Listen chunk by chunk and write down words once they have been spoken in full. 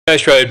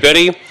Nash Road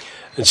Betty,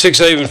 and 6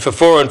 even for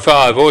 4 and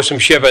 5. Awesome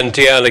Shepherd and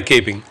Tiana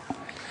keeping.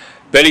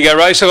 Betty go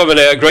race on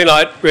now. Green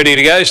light, ready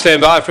to go.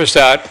 Stand by for a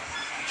start.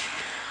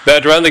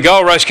 About to run the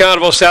Gold Rush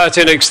Carnival starts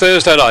in next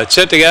Thursday night.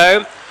 Set to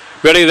go.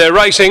 Ready, they're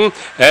racing,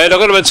 and a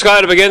little bit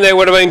slow to begin. There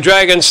would have been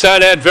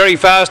Dragonstone out very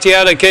fast.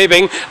 Tiana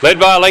keeping, led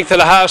by a length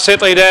and a half,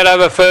 settling down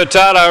over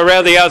Furtado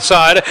around the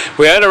outside.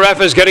 Weona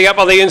Raffers getting up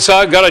on the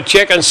inside, got a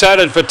check, and so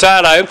did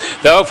Furtado.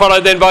 They were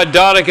followed then by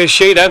Dinah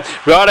Sheeta,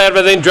 right out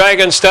within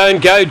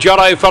Dragonstone. Go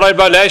Giotto, followed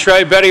by Nash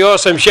Road Betty,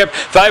 Awesome Ship.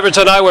 Favourites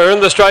are nowhere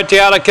in the straight.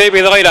 Tiana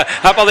keeping the leader.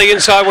 Up on the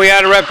inside,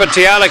 Weona Raff, but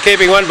Tiana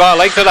keeping one by a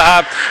length and a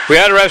half.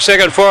 Weona Raff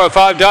second, 4 or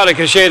 5,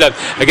 Dinah Sheeta.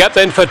 A gap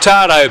then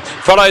Furtado,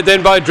 followed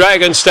then by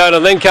Dragonstone,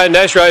 and then came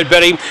Nash Road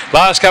Betty.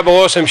 Last couple,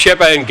 Awesome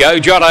Shepherd and Go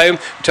Giotto.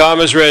 Time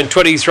is around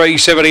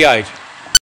 23.78.